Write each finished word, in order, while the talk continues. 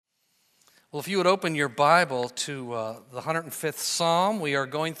Well, if you would open your Bible to the 105th Psalm, we are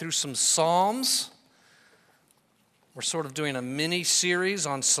going through some Psalms. We're sort of doing a mini-series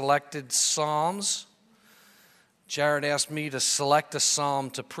on selected Psalms. Jared asked me to select a Psalm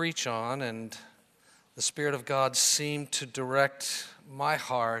to preach on, and the Spirit of God seemed to direct my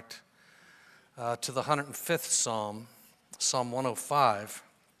heart to the 105th Psalm, Psalm 105.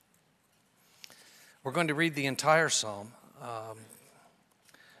 We're going to read the entire Psalm.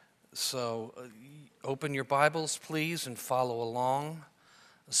 So open your Bibles, please, and follow along.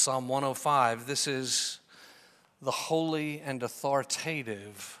 Psalm 105. This is the holy and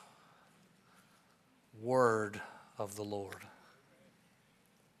authoritative word of the Lord.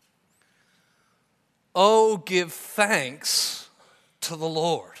 Oh, give thanks to the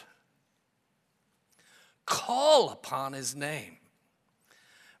Lord. Call upon his name.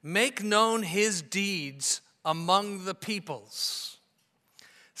 Make known his deeds among the peoples.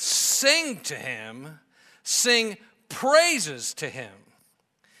 Sing to him, sing praises to him.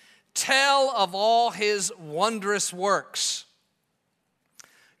 Tell of all his wondrous works.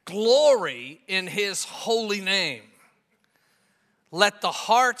 Glory in his holy name. Let the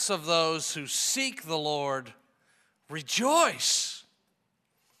hearts of those who seek the Lord rejoice.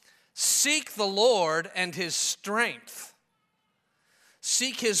 Seek the Lord and his strength.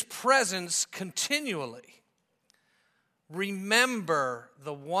 Seek his presence continually. Remember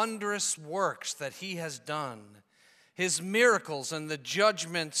the wondrous works that he has done, his miracles and the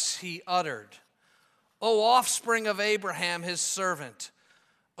judgments he uttered. O offspring of Abraham, his servant,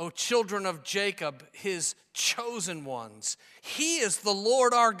 O children of Jacob, his chosen ones. He is the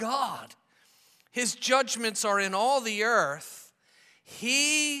Lord our God. His judgments are in all the earth.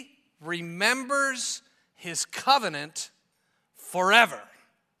 He remembers his covenant forever.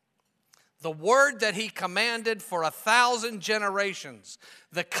 The word that he commanded for 1,000 generations,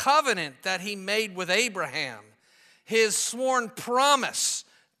 the covenant that he made with Abraham, his sworn promise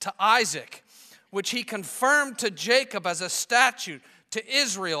to Isaac, which he confirmed to Jacob as a statute, to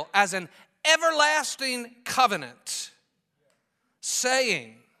Israel as an everlasting covenant,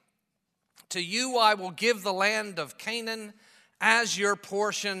 saying, to you I will give the land of Canaan as your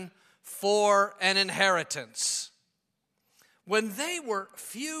portion for an inheritance. When they were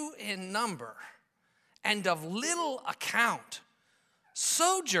few in number and of little account,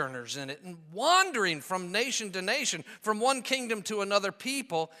 sojourners in it and wandering from nation to nation, from one kingdom to another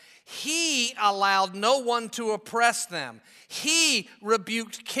people, he allowed no one to oppress them. He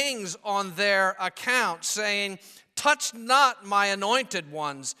rebuked kings on their account, saying, touch not my anointed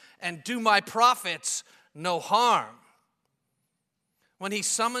ones and do my prophets no harm. When he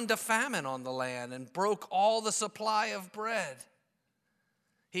summoned a famine on the land and broke all the supply of bread.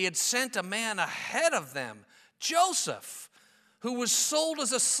 He had sent a man ahead of them, Joseph, who was sold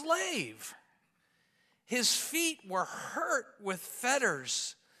as a slave. His feet were hurt with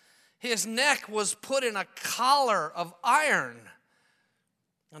fetters. His neck was put in a collar of iron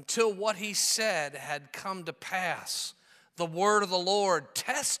until what he said had come to pass. The word of the Lord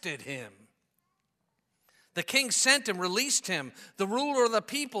tested him. The king sent him, released him. The ruler of the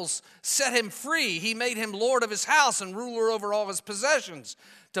peoples set him free. He made him lord of his house and ruler over all his possessions,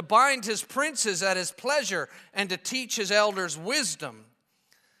 to bind his princes at his pleasure and to teach his elders wisdom.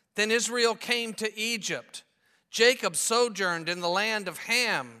 Then Israel came to Egypt. Jacob sojourned in the land of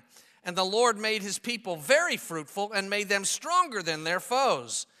Ham, and the Lord made his people very fruitful and made them stronger than their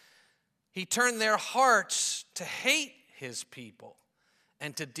foes. He turned their hearts to hate his people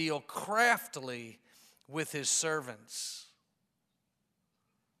and to deal craftily with his servants.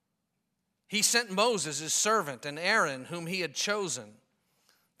 He sent Moses, his servant, and Aaron, whom he had chosen.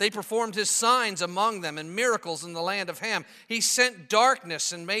 They performed his signs among them and miracles in the land of Ham. He sent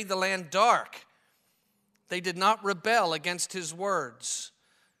darkness and made the land dark. They did not rebel against his words.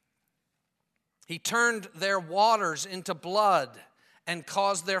 He turned their waters into blood and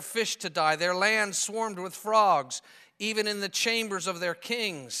caused their fish to die. Their land swarmed with frogs, even in the chambers of their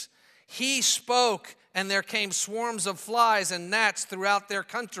kings. He spoke, and there came swarms of flies and gnats throughout their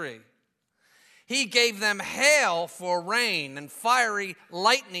country. He gave them hail for rain and fiery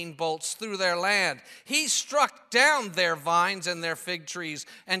lightning bolts through their land. He struck down their vines and their fig trees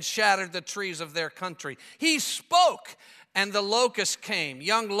and shattered the trees of their country. He spoke, and the locusts came,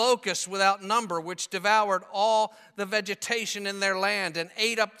 young locusts without number, which devoured all the vegetation in their land and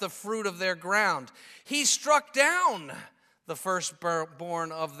ate up the fruit of their ground. He struck down the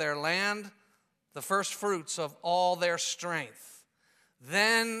firstborn of their land, the first fruits of all their strength.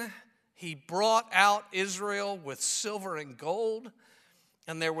 Then he brought out Israel with silver and gold,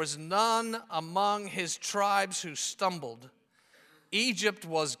 and there was none among his tribes who stumbled. Egypt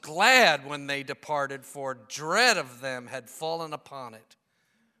was glad when they departed, for dread of them had fallen upon it.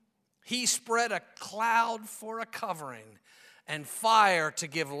 He spread a cloud for a covering, and fire to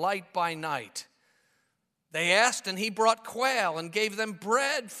give light by night. They asked, and he brought quail and gave them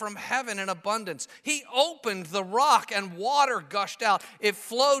bread from heaven in abundance. He opened the rock, and water gushed out. It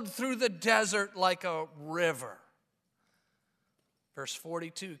flowed through the desert like a river. Verse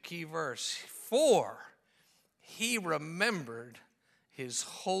 42, key verse. For he remembered his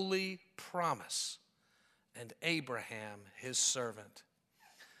holy promise and Abraham his servant.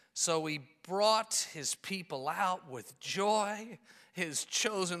 So he brought his people out with joy, his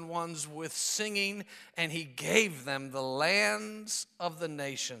chosen ones with singing, and he gave them the lands of the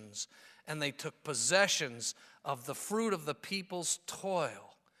nations, and they took possessions of the fruit of the people's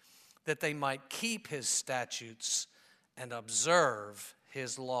toil, that they might keep his statutes and observe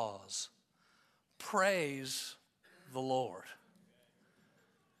his laws. Praise the Lord.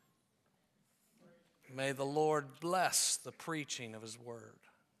 May the Lord bless the preaching of his word.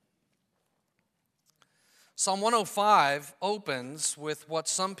 Psalm 105 opens with what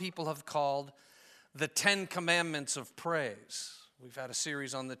some people have called the 10 Commandments of praise. We've had a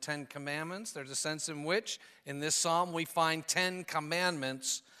series on the 10 Commandments. There's a sense in which, in this psalm, we find 10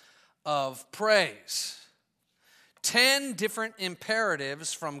 commandments of praise. 10 different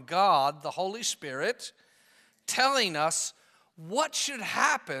imperatives from God, the Holy Spirit, telling us what should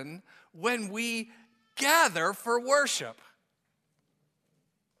happen when we gather for worship.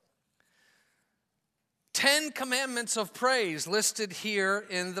 10 commandments of praise listed here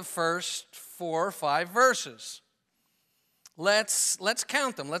in the first 4 or 5 verses. Let's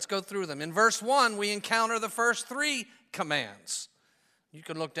count them. Let's go through them. In verse 1, we encounter the first 3 commands. You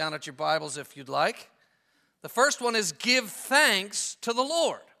can look down at your Bibles if you'd like. The first one is give thanks to the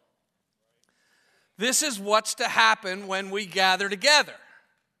Lord. This is what's to happen when we gather together.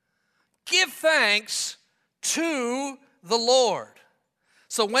 Give thanks to the Lord.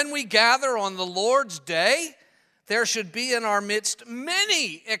 So when we gather on the Lord's day, there should be in our midst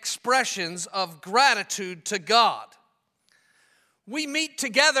many expressions of gratitude to God. We meet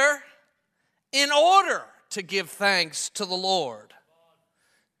together in order to give thanks to the Lord.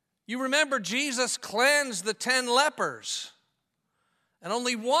 You remember Jesus cleansed the 10 lepers, and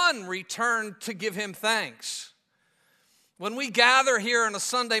only one returned to give him thanks. When we gather here on a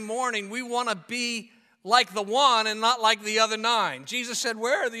Sunday morning, we want to be like the one and not like the other 9. Jesus said,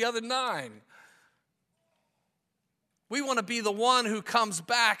 where are the other 9? We want to be the one who comes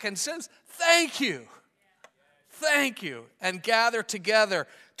back and says, thank you, and gather together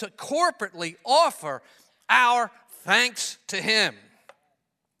to corporately offer our thanks to him.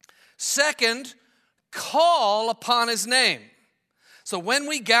 Second, call upon his name. So when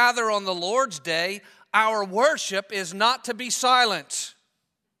we gather on the Lord's day, our worship is not to be silent.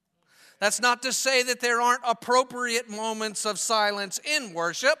 That's not to say that there aren't appropriate moments of silence in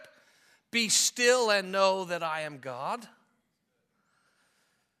worship. Be still and know that I am God.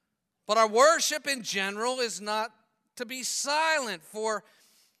 But our worship in general is not to be silent, for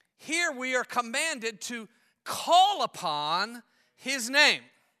here we are commanded to call upon his name.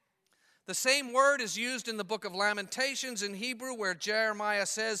 The same word is used in the book of Lamentations in Hebrew, where Jeremiah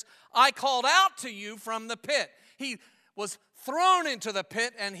says, I called out to you from the pit. He was thrown into the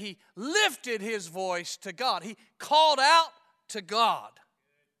pit and he lifted his voice to God. He called out to God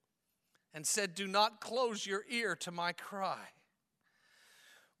and said, do not close your ear to my cry.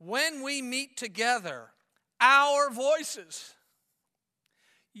 When we meet together, our voices,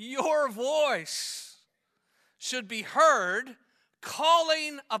 your voice should be heard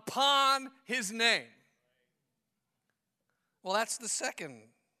calling upon his name. Well, that's the second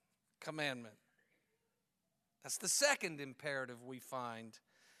commandment. That's the second imperative we find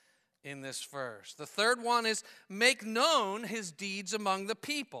in this verse. The third one is make known his deeds among the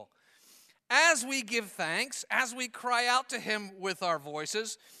people. As we give thanks, as we cry out to him with our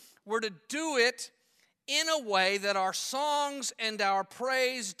voices, we're to do it in a way that our songs and our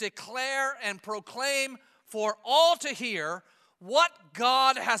praise declare and proclaim for all to hear what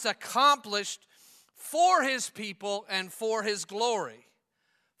God has accomplished for his people and for his glory.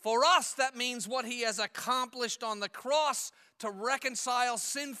 For us, that means what he has accomplished on the cross to reconcile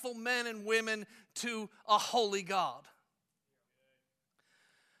sinful men and women to a holy God.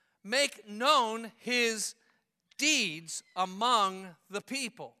 Make known his deeds among the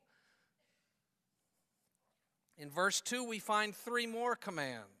people. In verse 2, we find 3 more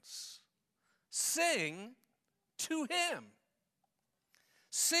commands. Sing to him.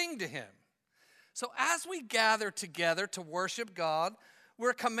 Sing to him. So as we gather together to worship God,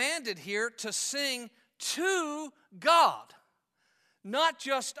 we're commanded here to sing to God. not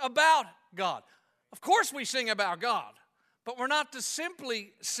just about God. Of course we sing about God, but we're not to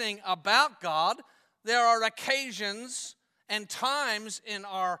simply sing about God. There are occasions and times in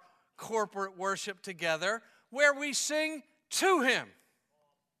our corporate worship together where we sing to Him.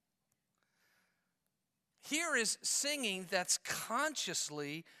 Here is singing that's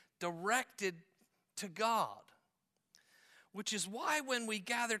consciously directed to God, which is why when we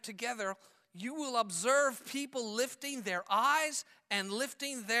gather together, you will observe people lifting their eyes and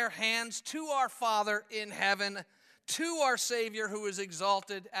lifting their hands to our Father in heaven, to our Savior who is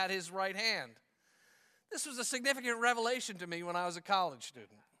exalted at His right hand. This was a significant revelation to me when I was a college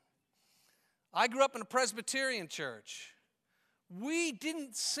student. I grew up in a Presbyterian church. We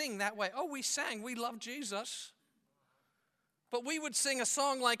didn't sing that way. Oh, we sang, we love Jesus. But we would sing a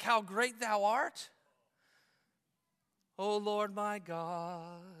song like, How Great Thou Art. O Lord my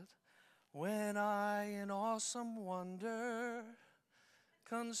God, when I in awesome wonder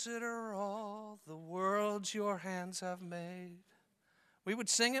consider all the worlds your hands have made. We would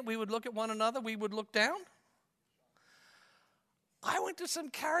sing it, we would look at one another, we would look down. I went to some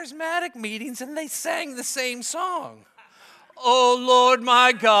charismatic meetings and they sang the same song. O Lord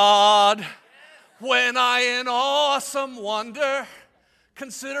my God, when I in awesome wonder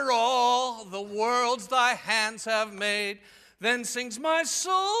consider all the worlds thy hands have made, then sings my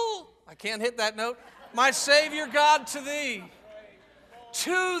soul, I can't hit that note, my Savior God to thee,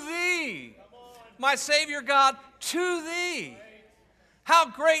 my Savior God to thee, how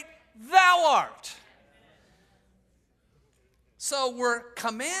great thou art. So we're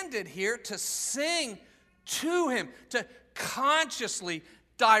commanded here to sing to Him, to consciously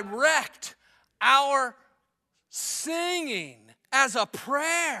direct our singing as a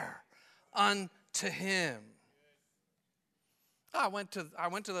prayer unto Him. I went to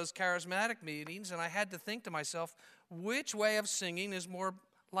those charismatic meetings and I had to think to myself, which way of singing is more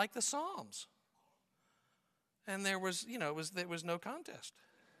like the Psalms? And there was no contest.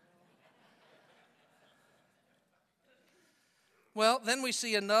 Well, then we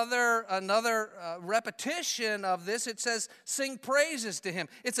see another repetition of this. It says, sing praises to Him.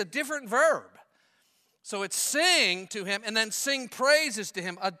 It's a different verb. So it's sing to Him and then sing praises to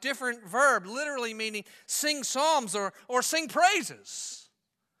Him. A different verb, literally meaning sing psalms or sing praises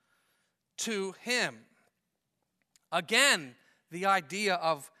to Him. Again, the idea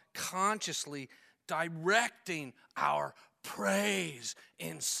of consciously directing our praise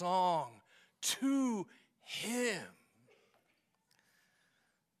in song to Him.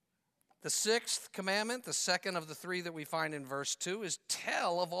 The sixth commandment, the second of the three that we find in verse 2, is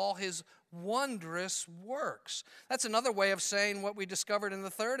tell of all His wondrous works. That's another way of saying what we discovered in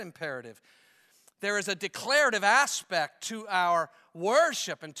the third imperative. There is a declarative aspect to our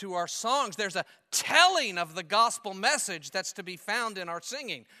worship and to our songs. There's a telling of the gospel message that's to be found in our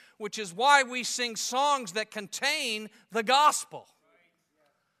singing, which is why we sing songs that contain the gospel.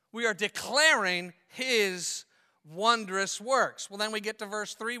 We are declaring His wondrous works. Well, then we get to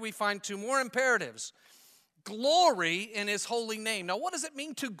verse 3, we find two more imperatives. Glory in His holy name. Now, what does it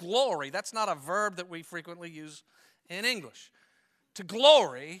mean to glory? That's not a verb that we frequently use in English. To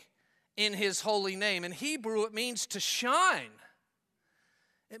glory in His holy name. In Hebrew, it means to shine.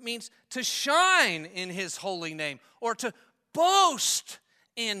 It means to shine in His holy name or to boast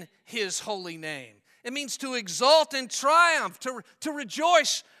in His holy name. It means to exalt in triumph, to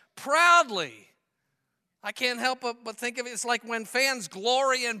rejoice proudly. I can't help but think of it. It's like when fans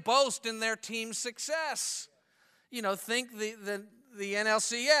glory and boast in their team's success. You know, think the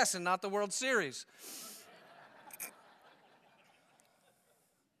NLCS and not the World Series.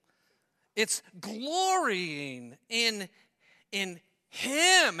 It's glorying in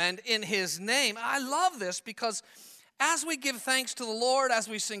Him and in His name. I love this because as we give thanks to the Lord, as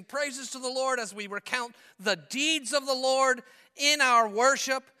we sing praises to the Lord, as we recount the deeds of the Lord in our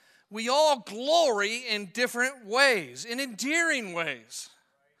worship, we all glory in different ways, in endearing ways.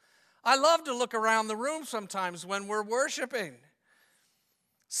 I love to look around the room sometimes when we're worshiping.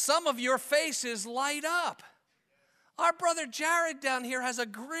 Some of your faces light up. Our brother Jared down here has a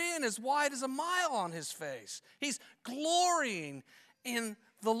grin as wide as a mile on his face. He's glorying in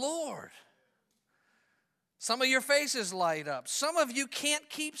the Lord. Some of your faces light up. Some of you can't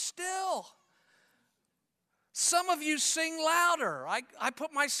keep still. Some of you sing louder. I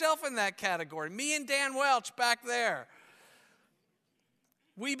put myself in that category. Me and Dan Welch back there.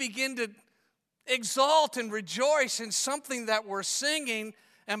 We begin to exalt and rejoice in something that we're singing,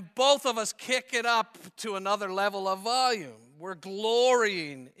 and both of us kick it up to another level of volume. We're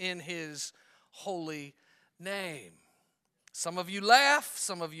glorying in His holy name. Some of you laugh,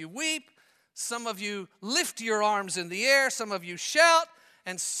 some of you weep, Some of you lift your arms in the air. Some of you shout.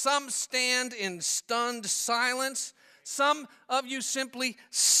 And some stand in stunned silence. Some of you simply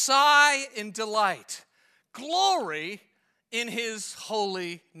sigh in delight. Glory in his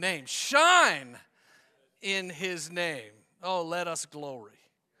holy name. Shine in his name. Oh, let us glory.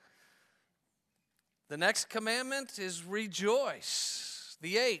 The next commandment is rejoice.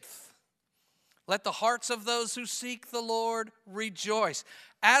 The 8th. Let the hearts of those who seek the Lord rejoice.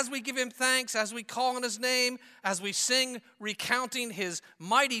 As we give him thanks, as we call on his name, as we sing recounting his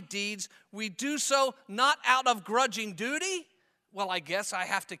mighty deeds, we do so not out of grudging duty. Well, I guess I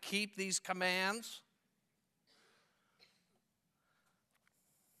have to keep these commands.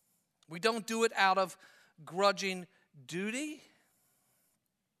 We don't do it out of grudging duty,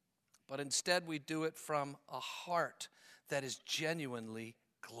 but instead we do it from a heart that is genuinely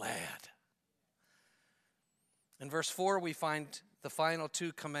glad. In verse 4, we find the final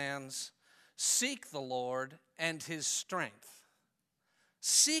 2 commands. Seek the Lord and his strength.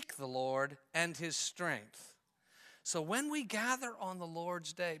 Seek the Lord and his strength. So when we gather on the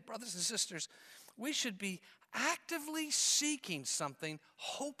Lord's day, brothers and sisters, we should be actively seeking something,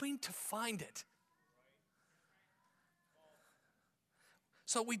 hoping to find it.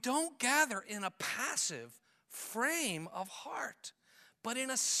 So we don't gather in a passive frame of heart, but in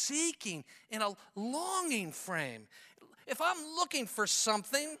a seeking, in a longing frame. If I'm looking for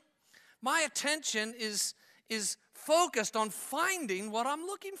something, my attention is focused on finding what I'm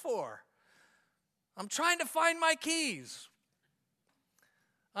looking for. I'm trying to find my keys.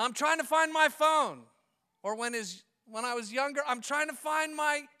 I'm trying to find my phone. Or when I was younger, I'm trying to find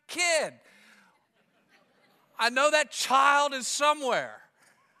my kid. I know that child is somewhere.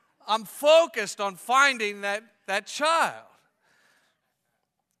 I'm focused on finding that child.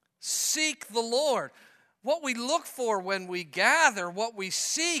 Seek the Lord. What we look for when we gather, what we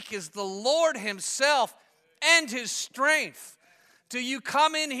seek is the Lord himself and his strength. Do you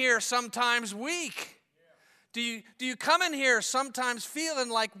come in here sometimes weak? Do you come in here sometimes feeling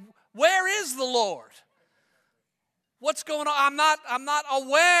like, where is the Lord? What's going on? I'm not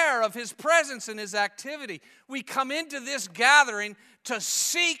aware of his presence and his activity. We come into this gathering to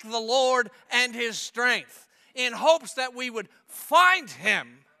seek the Lord and his strength in hopes that we would find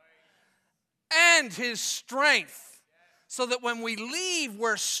him and his strength, so that when we leave,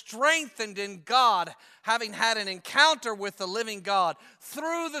 we're strengthened in God, having had an encounter with the living God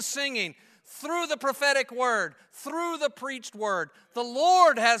through the singing, through the prophetic word, through the preached word. The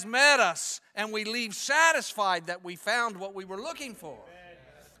Lord has met us, and we leave satisfied that we found what we were looking for.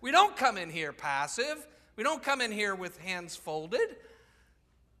 We don't come in here passive. We don't come in here with hands folded.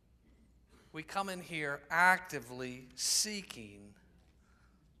 We come in here actively seeking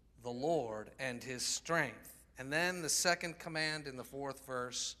the Lord and his strength. And then the second command in the 4th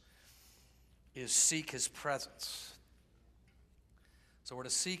verse is seek his presence. So we're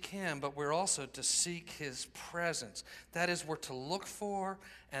to seek him, but we're also to seek his presence. That is, we're to look for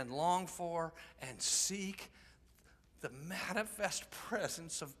and long for and seek the manifest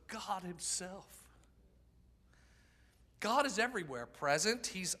presence of God himself. God is everywhere present.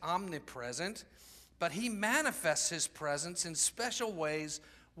 He's omnipresent, but he manifests his presence in special ways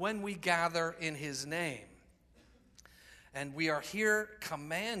when we gather in his name. And we are here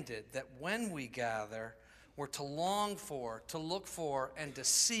commanded that when we gather, we're to long for, to look for, and to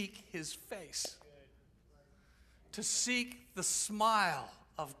seek his face. To seek the smile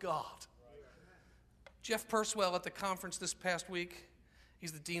of God. Jeff Purswell at the conference this past week,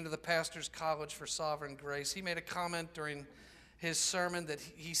 he's the dean of the Pastors College for Sovereign Grace. He made a comment during his sermon that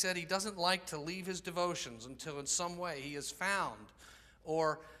he said he doesn't like to leave his devotions until in some way he has found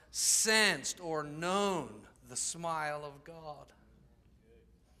or sensed or known the smile of God.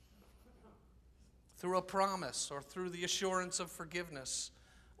 Through a promise or through the assurance of forgiveness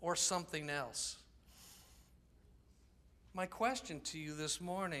or something else. My question to you this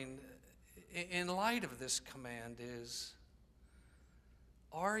morning, in light of this command, is,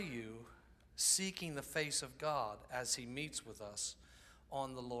 are you seeking the face of God as he meets with us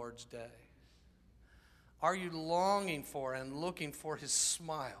on the Lord's day? Are you longing for and looking for his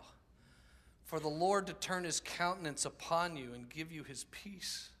smile? For the Lord to turn his countenance upon you and give you his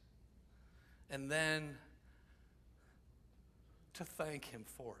peace? And then to thank him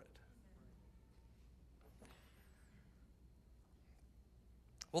for it.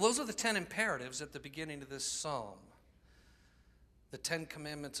 Well, those are the 10 imperatives at the beginning of this psalm. The 10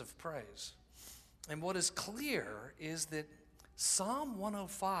 commandments of praise. And what is clear is that Psalm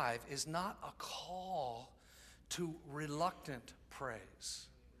 105 is not a call to reluctant praise.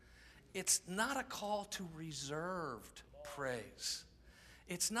 It's not a call to reserved praise.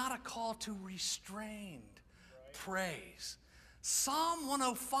 It's not a call to restrained praise. Psalm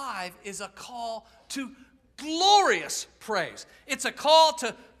 105 is a call to glorious praise. It's a call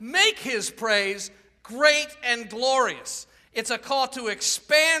to make his praise great and glorious. It's a call to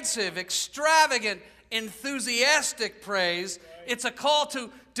expansive, extravagant, enthusiastic praise. It's a call to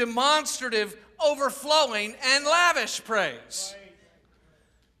demonstrative, overflowing, and lavish praise.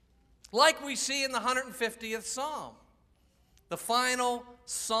 Like we see in the 150th Psalm. The final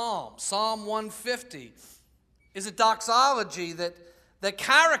psalm, Psalm 150, is a doxology that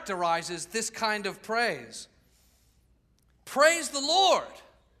characterizes this kind of praise. Praise the Lord.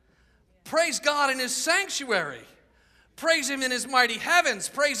 Praise God in his sanctuary. Praise him in his mighty heavens.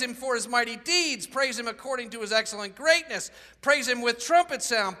 Praise him for his mighty deeds. Praise him according to his excellent greatness. Praise him with trumpet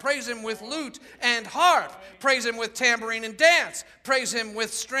sound. Praise him with lute and harp. Praise him with tambourine and dance. Praise him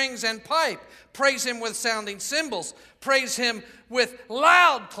with strings and pipe. Praise him with sounding cymbals. Praise him with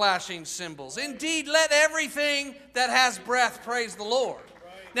loud clashing cymbals. Indeed, let everything that has breath praise the Lord.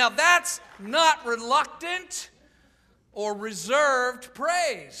 Now that's not reluctant or reserved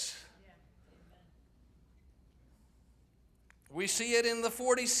praise. We see it in the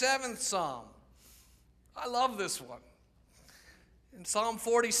 47th Psalm. I love this one. In Psalm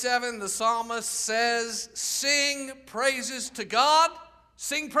 47, the psalmist says, sing praises to God,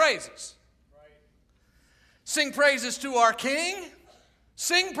 sing praises. Sing praises to our King,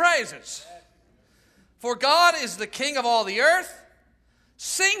 sing praises. For God is the King of all the earth,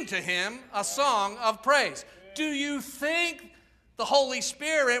 sing to him a song of praise. Do you think the Holy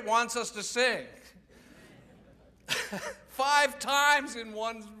Spirit wants us to sing? 5 times in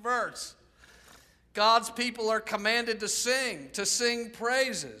one verse. God's people are commanded to sing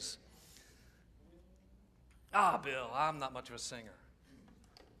praises. Bill, I'm not much of a singer.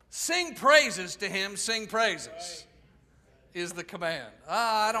 Sing praises to him, sing praises is the command.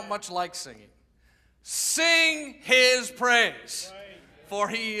 I don't much like singing. Sing his praise, for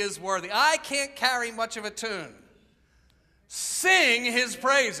he is worthy. I can't carry much of a tune. Sing his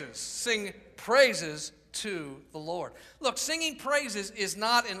praises. Sing praises to the Lord. Look, singing praises is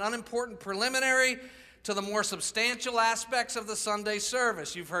not an unimportant preliminary to the more substantial aspects of the Sunday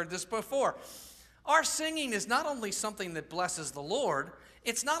service. You've heard this before. Our singing is not only something that blesses the Lord,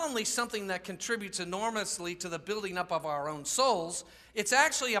 it's not only something that contributes enormously to the building up of our own souls, it's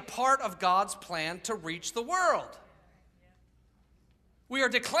actually a part of God's plan to reach the world. We are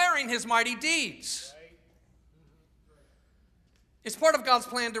declaring his mighty deeds. It's part of God's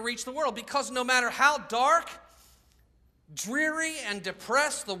plan to reach the world because no matter how dark, dreary, and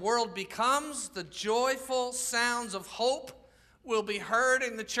depressed the world becomes, the joyful sounds of hope will be heard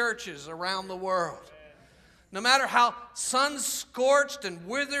in the churches around the world. No matter how sun-scorched and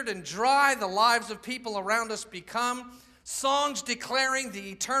withered and dry the lives of people around us become, songs declaring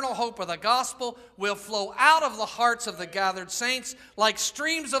the eternal hope of the gospel will flow out of the hearts of the gathered saints like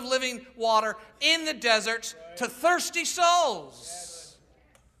streams of living water in the deserts to thirsty souls.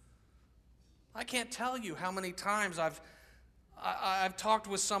 I can't tell you how many times I've talked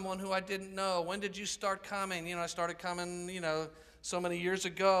with someone who I didn't know. When did you start coming? I started coming, so many years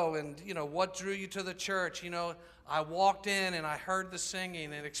ago. And, what drew you to the church? I walked in and I heard the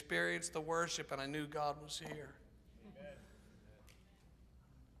singing and experienced the worship and I knew God was here. Amen.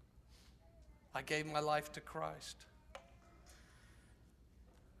 I gave my life to Christ.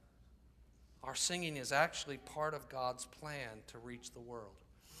 Our singing is actually part of God's plan to reach the world.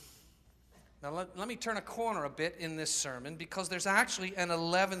 Now let me turn a corner a bit in this sermon because there's actually an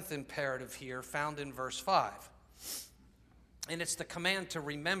 11th imperative here found in verse 5. And it's the command to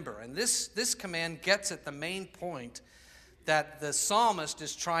remember. And this command gets at the main point that the psalmist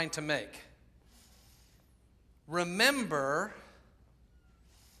is trying to make. Remember,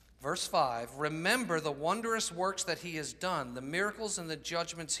 verse 5, remember the wondrous works that he has done, the miracles and the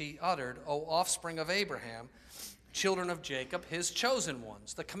judgments he uttered, O offspring of Abraham, children of Jacob, his chosen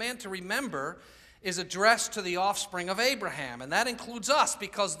ones. The command to remember is addressed to the offspring of Abraham, and that includes us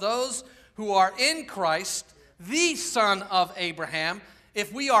because those who are in Christ, the son of Abraham,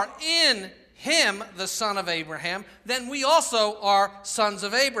 if we are in him, the son of Abraham, then we also are sons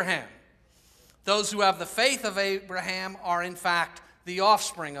of Abraham. Those who have the faith of Abraham are in fact the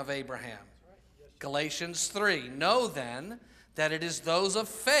offspring of Abraham. Galatians 3, know then that it is those of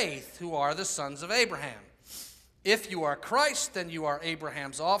faith who are the sons of Abraham. If you are Christ, then you are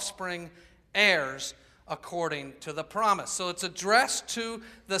Abraham's offspring, heirs according to the promise. So it's addressed to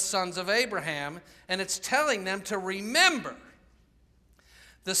the sons of Abraham, and it's telling them to remember.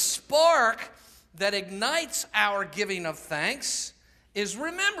 The spark that ignites our giving of thanks is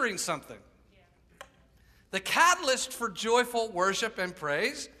remembering something. The catalyst for joyful worship and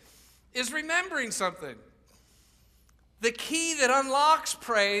praise is remembering something. The key that unlocks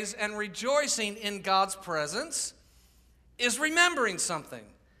praise and rejoicing in God's presence is remembering something.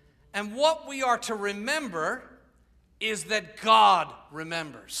 And what we are to remember is that God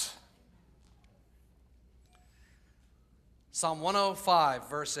remembers. Psalm 105,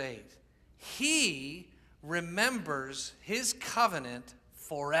 verse 8. He remembers his covenant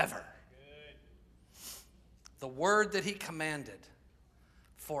forever. The word that he commanded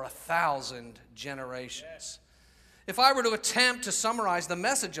for 1,000 generations. If I were to attempt to summarize the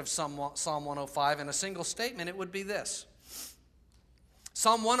message of Psalm 105 in a single statement, it would be this.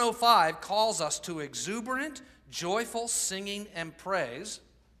 Psalm 105 calls us to exuberant, joyful singing and praise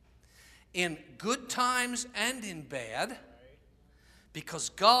in good times and in bad, because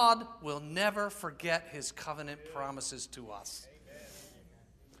God will never forget his covenant promises to us.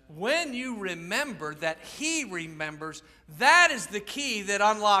 When you remember that he remembers, that is the key that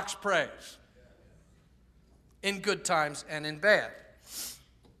unlocks praise in good times and in bad.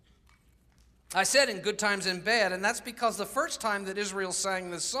 I said in good times and bad, and that's because the first time that Israel sang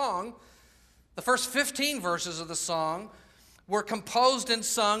this song, the first 15 verses of the song were composed and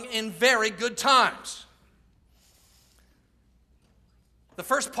sung in very good times. The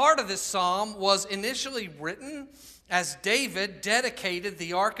first part of this psalm was initially written as David dedicated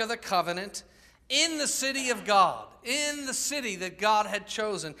the Ark of the Covenant in the city of God, in the city that God had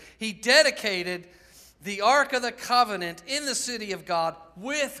chosen. He dedicated the Ark of the Covenant in the city of God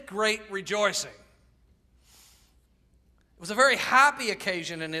with great rejoicing. It was a very happy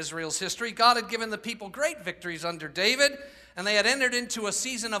occasion in Israel's history. God had given the people great victories under David, and they had entered into a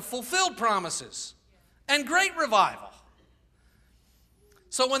season of fulfilled promises and great revival.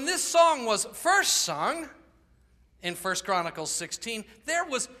 So when this song was first sung in 1 Chronicles 16, there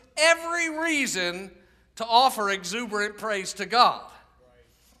was every reason to offer exuberant praise to God.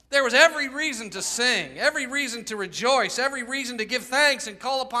 There was every reason to sing, every reason to rejoice, every reason to give thanks and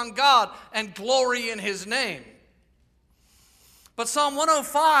call upon God and glory in his name. But Psalm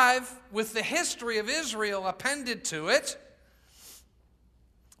 105, with the history of Israel appended to it,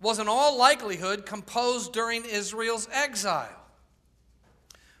 was in all likelihood composed during Israel's exile,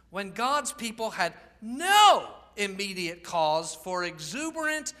 when God's people had no immediate cause for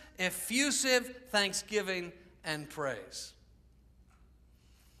exuberant, effusive thanksgiving and praise.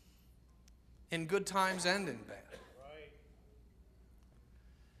 In good times and in bad.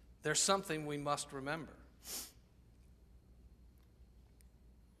 There's something we must remember.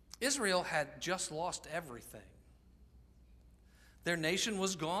 Israel had just lost everything. Their nation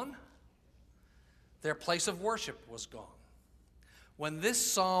was gone. Their place of worship was gone. When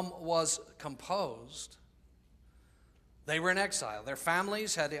this psalm was composed, they were in exile. Their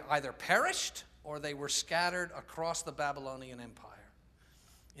families had either perished or they were scattered across the Babylonian Empire.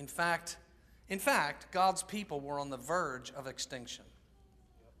 In fact, God's people were on the verge of extinction.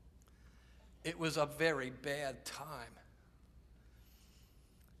 It was a very bad time.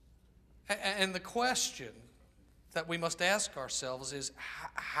 And the question that we must ask ourselves is,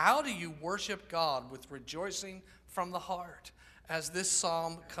 how do you worship God with rejoicing from the heart, as this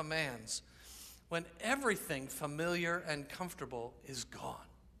psalm commands, when everything familiar and comfortable is gone?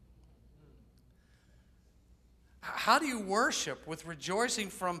 How do you worship with rejoicing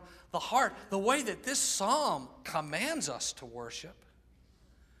from the heart, the way that this psalm commands us to worship,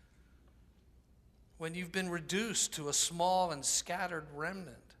 when you've been reduced to a small and scattered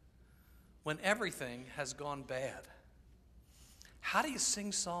remnant, when everything has gone bad? How do you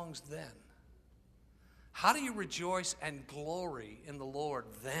sing songs then? How do you rejoice and glory in the Lord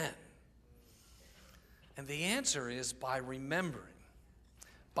then? And the answer is by remembering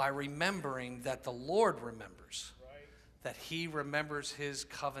that the Lord remembers, that he remembers his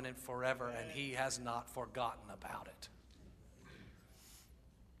covenant forever, and he has not forgotten about it.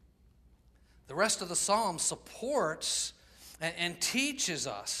 The rest of the psalm supports and teaches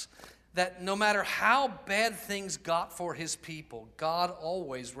us that no matter how bad things got for his people, God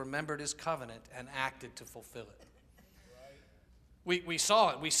always remembered his covenant and acted to fulfill it. We saw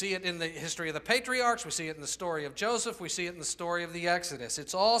it. We see it in the history of the patriarchs. We see it in the story of Joseph. We see it in the story of the Exodus.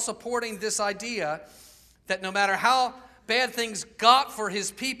 It's all supporting this idea that no matter how bad things got for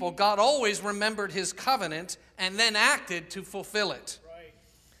his people, God always remembered his covenant and then acted to fulfill it.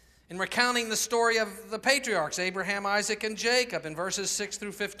 In recounting the story of the patriarchs, Abraham, Isaac, and Jacob, in verses 6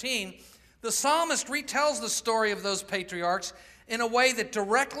 through 15, the psalmist retells the story of those patriarchs in a way that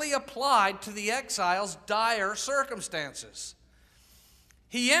directly applied to the exiles' dire circumstances.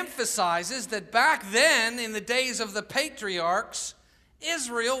 He emphasizes that back then, in the days of the patriarchs,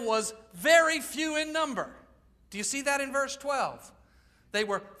 Israel was very few in number. Do you see that in verse 12? They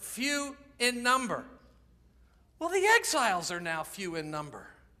were few in number. Well, the exiles are now few in number.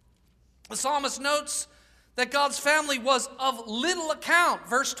 The psalmist notes that God's family was of little account.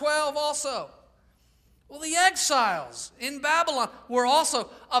 Verse 12 also. Well, the exiles in Babylon were also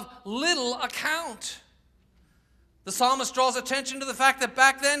of little account. The psalmist draws attention to the fact that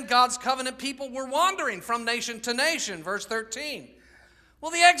back then God's covenant people were wandering from nation to nation. Verse 13.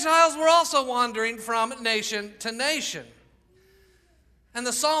 Well, the exiles were also wandering from nation to nation. And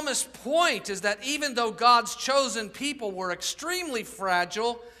the psalmist's point is that even though God's chosen people were extremely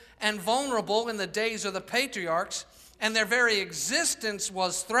fragile and vulnerable in the days of the patriarchs, and their very existence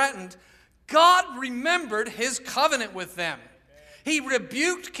was threatened, God remembered his covenant with them. He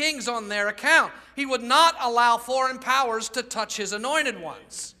rebuked kings on their account. He would not allow foreign powers to touch his anointed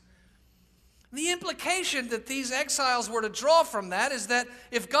ones. The implication that these exiles were to draw from that is that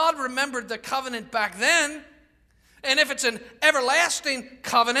if God remembered the covenant back then, and if it's an everlasting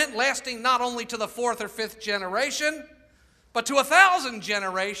covenant, lasting not only to the 4th or 5th generation, but to 1,000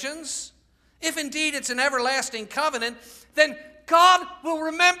 generations, if indeed it's an everlasting covenant, then God will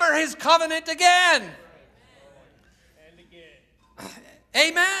remember his covenant again.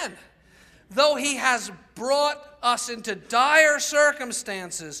 Amen. Though he has brought us into dire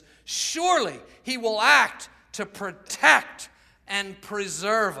circumstances, surely he will act to protect and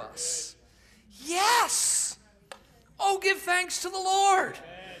preserve us. Yes. Oh, give thanks to the Lord.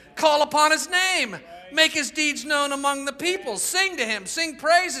 Call upon his name. Make his deeds known among the people. Sing to him. Sing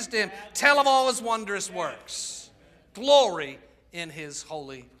praises to him. Tell of all his wondrous works. Glory in his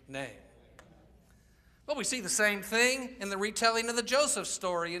holy name. Well, we see the same thing in the retelling of the Joseph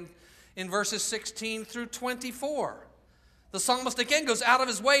story in verses 16 through 24. The psalmist again goes out of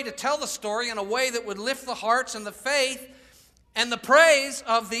his way to tell the story in a way that would lift the hearts and the faith and the praise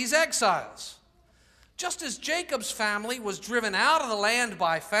of these exiles. Just as Jacob's family was driven out of the land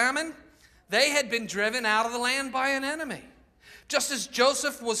by famine, they had been driven out of the land by an enemy. Just as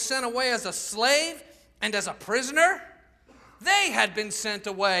Joseph was sent away as a slave and as a prisoner, they had been sent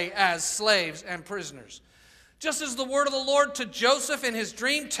away as slaves and prisoners. Just as the word of the Lord to Joseph in his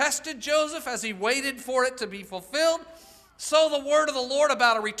dream tested Joseph as he waited for it to be fulfilled, so the word of the Lord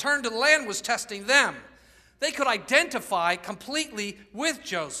about a return to the land was testing them. They could identify completely with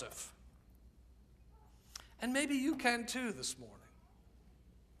Joseph. And maybe you can too this morning.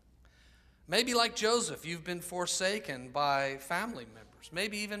 Maybe like Joseph, you've been forsaken by family members.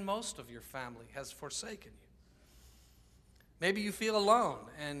 Maybe even most of your family has forsaken you. Maybe you feel alone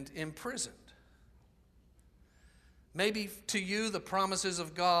and imprisoned. Maybe to you the promises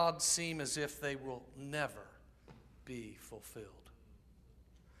of God seem as if they will never be fulfilled.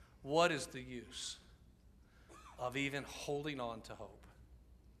 What is the use of even holding on to hope?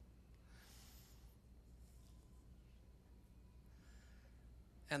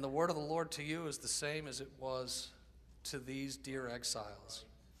 And the word of the Lord to you is the same as it was to these dear exiles.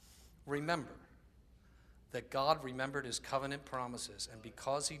 Remember that God remembered his covenant promises, and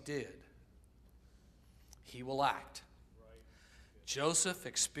because he did, he will act. Joseph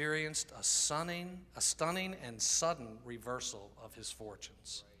experienced a stunning and sudden reversal of his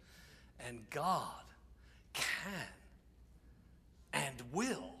fortunes. And God can and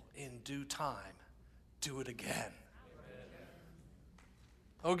will in due time do it again.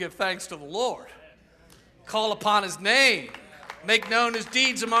 Oh, give thanks to the Lord. Call upon his name. Make known his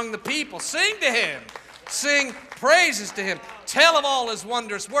deeds among the people. Sing to him. Sing praises to him. Tell of all his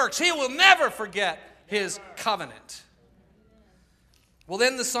wondrous works. He will never forget his covenant. Well,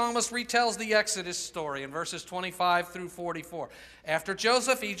 then the psalmist retells the Exodus story in verses 25 through 44. After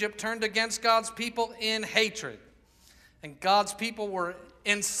Joseph, Egypt turned against God's people in hatred. And God's people were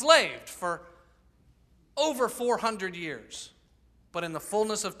enslaved for over 400 years. But in the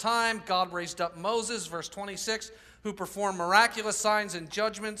fullness of time, God raised up Moses, verse 26, who performed miraculous signs and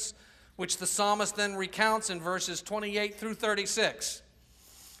judgments, which the psalmist then recounts in verses 28 through 36.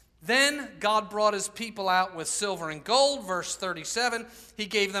 Then God brought his people out with silver and gold, verse 37. He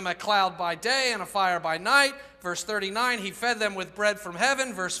gave them a cloud by day and a fire by night, verse 39. He fed them with bread from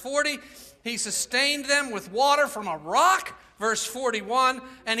heaven, verse 40. He sustained them with water from a rock, verse 41.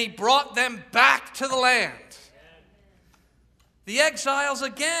 And he brought them back to the land. The exiles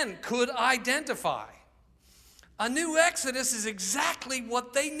again could identify. A new Exodus is exactly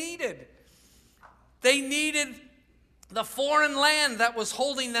what they needed. They needed the foreign land that was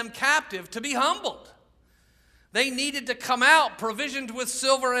holding them captive to be humbled. They needed to come out provisioned with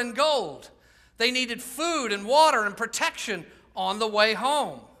silver and gold. They needed food and water and protection on the way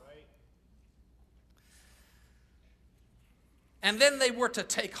home. And then they were to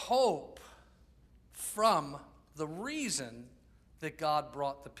take hope from the reason that God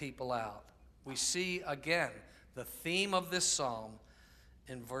brought the people out. We see again the theme of this psalm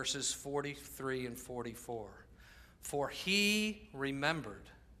in verses 43 and 44. For he remembered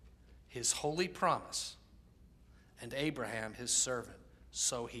his holy promise and Abraham his servant.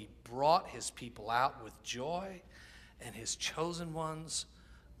 So he brought his people out with joy and his chosen ones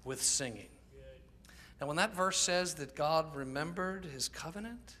with singing. Now, when that verse says that God remembered his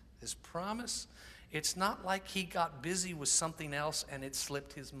covenant, his promise, it's not like he got busy with something else and it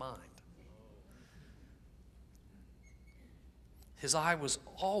slipped his mind. His eye was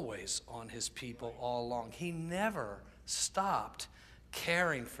always on his people all along. He never stopped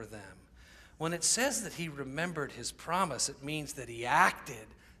caring for them. When it says that he remembered his promise, it means that he acted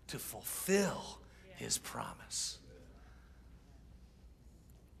to fulfill his promise.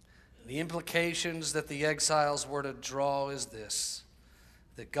 The implications that the exiles were to draw is this: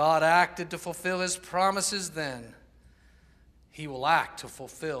 that God acted to fulfill his promises then. He will act to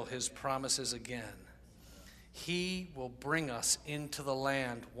fulfill his promises again. He will bring us into the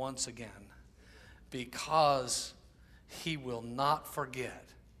land once again because he will not forget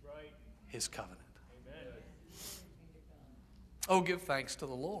his covenant. Oh, give thanks to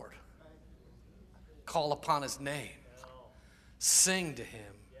the Lord. Call upon his name. Sing to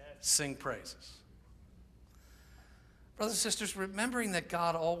him. Sing praises. Brothers and sisters, remembering that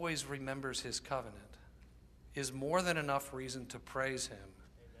God always remembers his covenant is more than enough reason to praise him,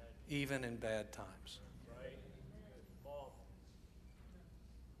 even in bad times.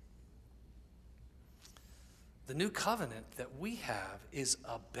 The new covenant that we have is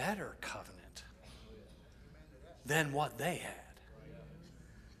a better covenant than what they had.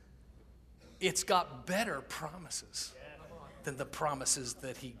 It's got better promises than the promises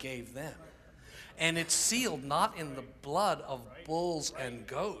that he gave them. And it's sealed not in the blood of bulls and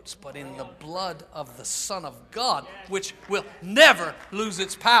goats, but in the blood of the Son of God, which will never lose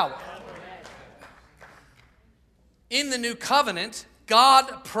its power. In the new covenant,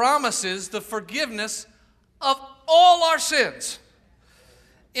 God promises the forgiveness of all our sins.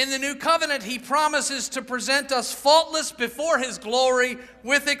 In the new covenant, he promises to present us faultless before his glory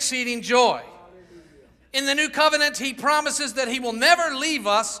with exceeding joy. In the new covenant, he promises that he will never leave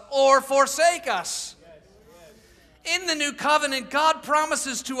us or forsake us. In the new covenant, God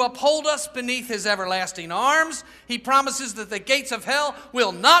promises to uphold us beneath his everlasting arms. He promises that the gates of hell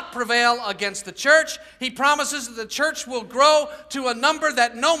will not prevail against the church. He promises that the church will grow to a number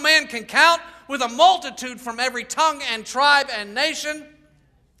that no man can count, with a multitude from every tongue and tribe and nation.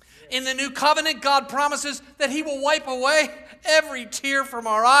 In the new covenant, God promises that he will wipe away every tear from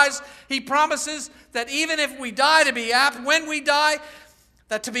our eyes. He promises that even if we die, when we die,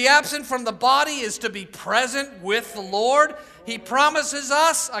 that to be absent from the body is to be present with the Lord. He promises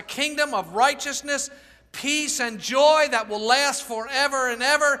us a kingdom of righteousness, peace, and joy that will last forever and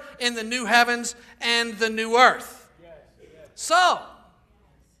ever in the new heavens and the new earth. So,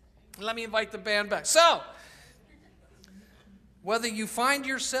 let me invite the band back. So, whether you find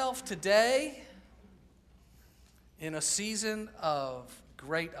yourself today in a season of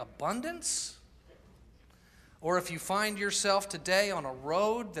great abundance, or if you find yourself today on a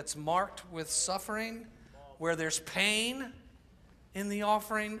road that's marked with suffering, where there's pain in the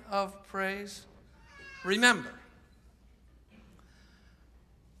offering of praise, remember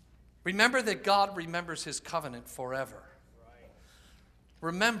that God remembers his covenant forever.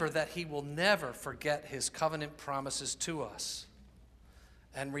 Remember that he will never forget his covenant promises to us.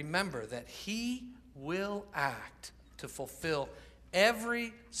 And remember that he will act to fulfill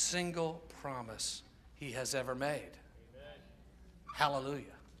every single promise he has ever made. Amen. Hallelujah.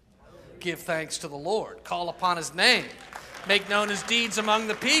 Give thanks to the Lord. Call upon his name. Make known his deeds among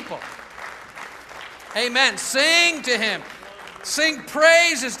the people. Amen. Sing to him. Sing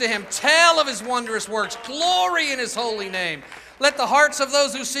praises to him. Tell of his wondrous works. Glory in his holy name. Let the hearts of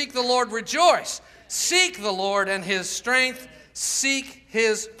those who seek the Lord rejoice. Seek the Lord and his strength. Seek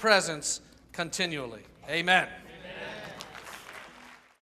his presence continually. Amen.